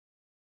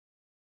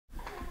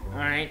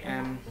Alright,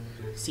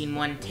 scene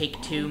 1,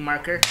 take 2,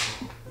 marker.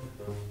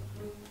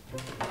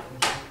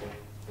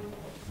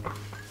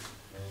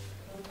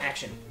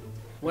 Action.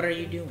 What are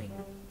you doing?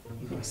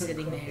 You've been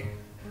sitting there.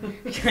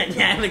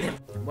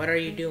 What are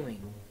you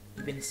doing?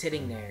 You've been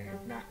sitting there,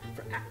 not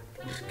for.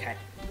 Cut.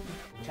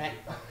 Cut.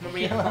 What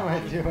am I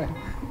doing?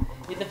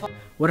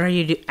 What are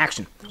you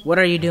Action. What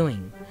are you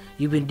doing?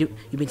 You've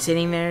been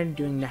sitting there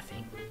doing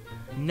nothing.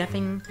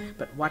 Nothing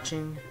but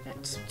watching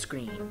that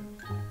screen.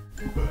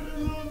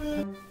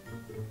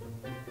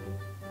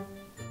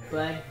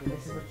 Bud,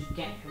 this is what you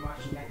get for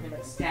watching nothing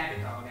but static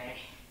all day.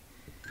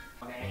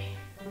 Okay.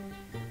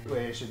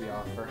 Wait, it should be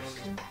off first.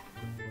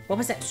 What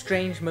was that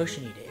strange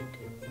motion you did?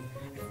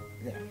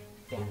 There.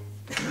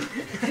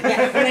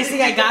 Yeah, when I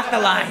see I got the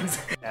lines.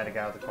 I had to get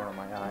out of the corner of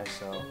my eye,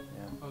 so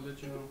yeah. How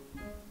did you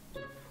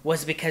know?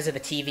 Was it because of the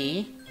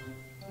TV?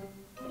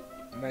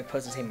 I'm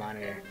supposed to say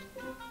monitor.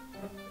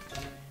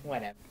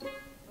 Whatever.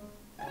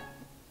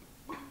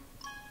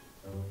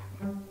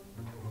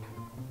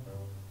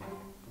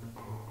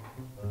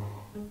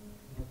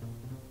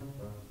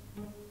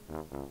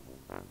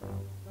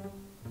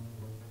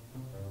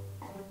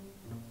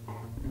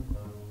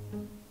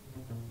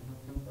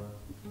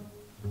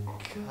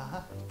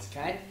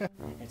 Cut.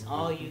 That's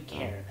all you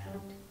care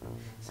about.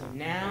 So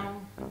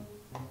now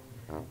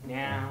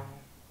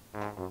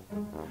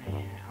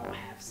I'll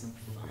have some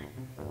fun.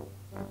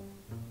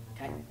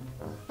 Cut.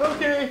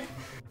 Okay.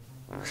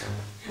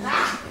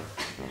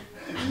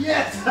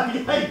 Yes,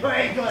 I got your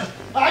ankle.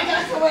 I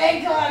got your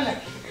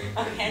ankle.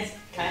 Okay,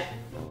 cut.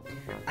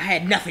 I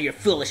had enough of your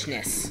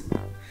foolishness.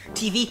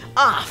 TV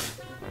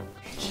off.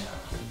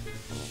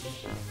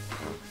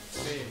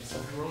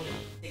 All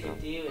you can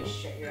do is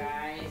shut your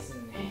eyes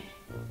and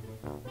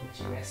let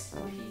you rest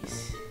in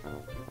peace.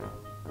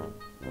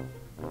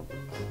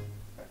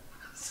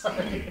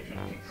 Sorry.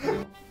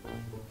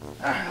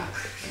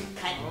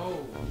 Cut.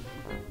 Oh.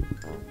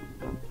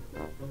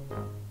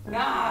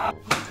 No.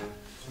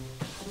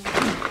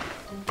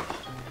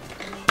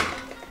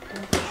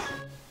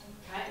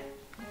 Cut.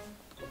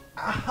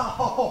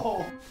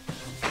 Ow.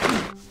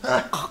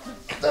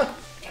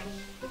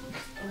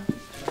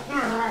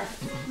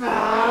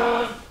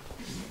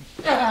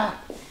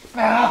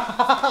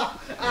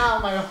 Ow,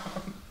 my arm.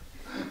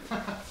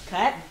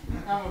 Cut.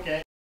 I'm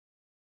okay.